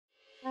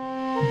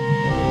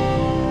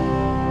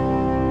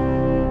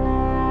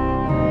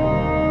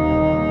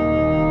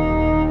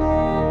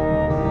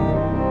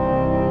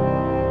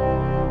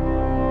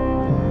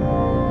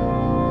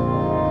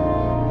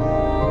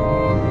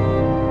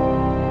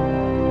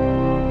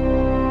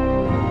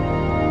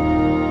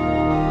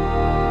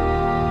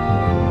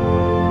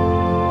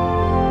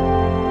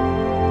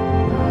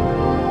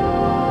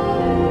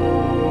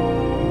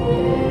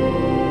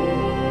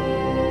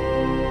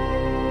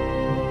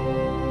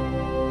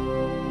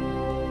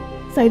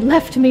They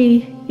left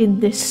me in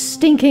this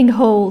stinking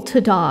hole to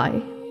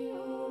die.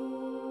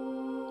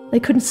 They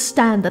couldn't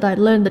stand that I'd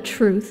learned the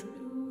truth,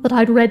 that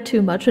I'd read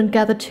too much and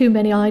gathered too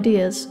many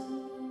ideas,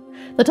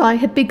 that I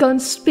had begun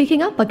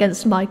speaking up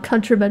against my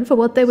countrymen for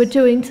what they were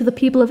doing to the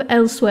people of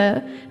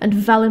Elsewhere and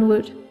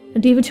Valenwood,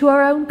 and even to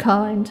our own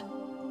kind.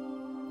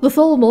 The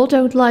Thalmor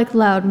don't like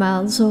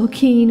loudmouths or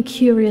keen,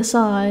 curious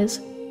eyes,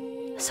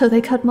 so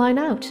they cut mine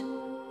out.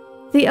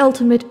 The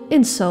ultimate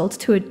insult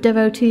to a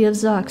devotee of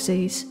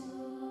Xarxes.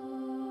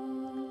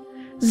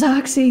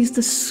 Xarxes,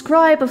 the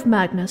scribe of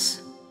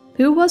Magnus,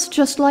 who was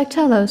just like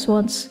Talos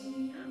once,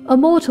 a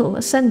mortal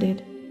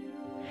ascended.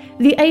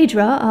 The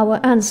Aedra, our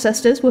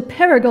ancestors, were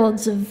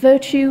paragons of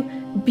virtue,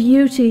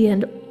 beauty,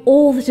 and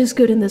all that is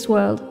good in this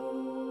world.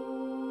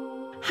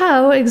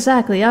 How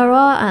exactly are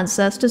our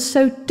ancestors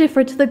so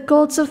different to the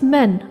gods of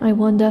men, I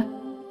wonder?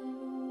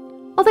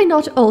 Are they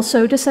not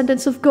also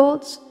descendants of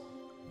gods?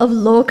 Of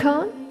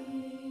Lorcan?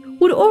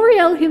 Would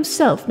Auriel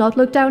himself not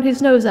look down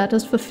his nose at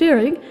us for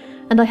fearing,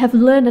 and I have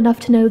learned enough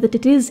to know that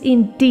it is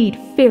indeed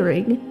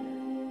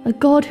fearing, a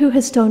god who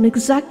has done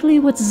exactly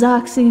what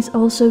Xarxes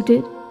also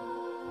did?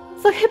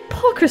 The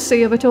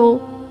hypocrisy of it all!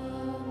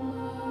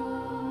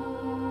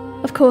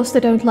 Of course they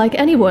don't like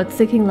anyone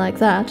thinking like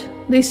that,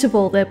 least of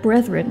all their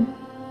brethren.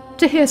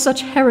 To hear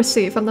such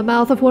heresy from the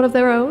mouth of one of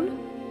their own?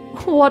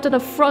 What an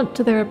affront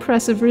to their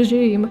oppressive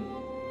regime.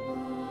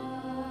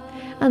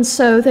 And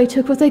so they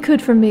took what they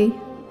could from me.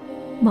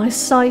 My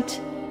sight,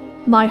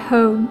 my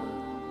home,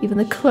 even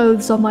the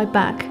clothes on my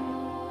back.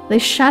 They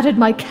shattered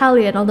my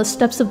Callion on the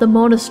steps of the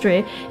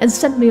monastery and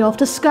sent me off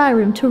to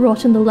Skyrim to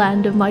rot in the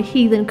land of my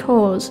heathen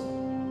cause.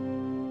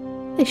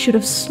 They should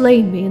have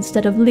slain me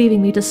instead of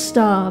leaving me to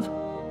starve.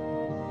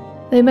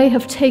 They may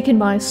have taken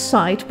my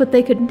sight, but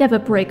they could never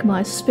break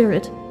my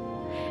spirit.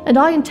 And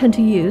I intend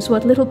to use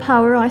what little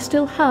power I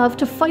still have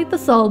to fight the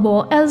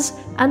Thalmor as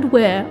and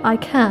where I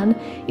can,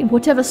 in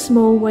whatever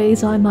small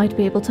ways I might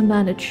be able to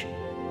manage.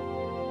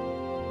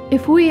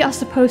 If we are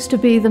supposed to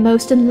be the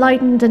most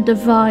enlightened and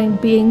divine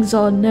beings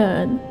on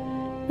Nirn,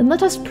 then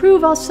let us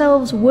prove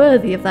ourselves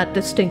worthy of that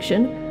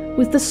distinction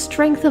with the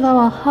strength of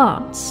our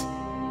hearts,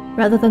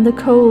 rather than the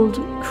cold,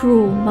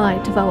 cruel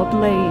might of our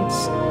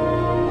blades.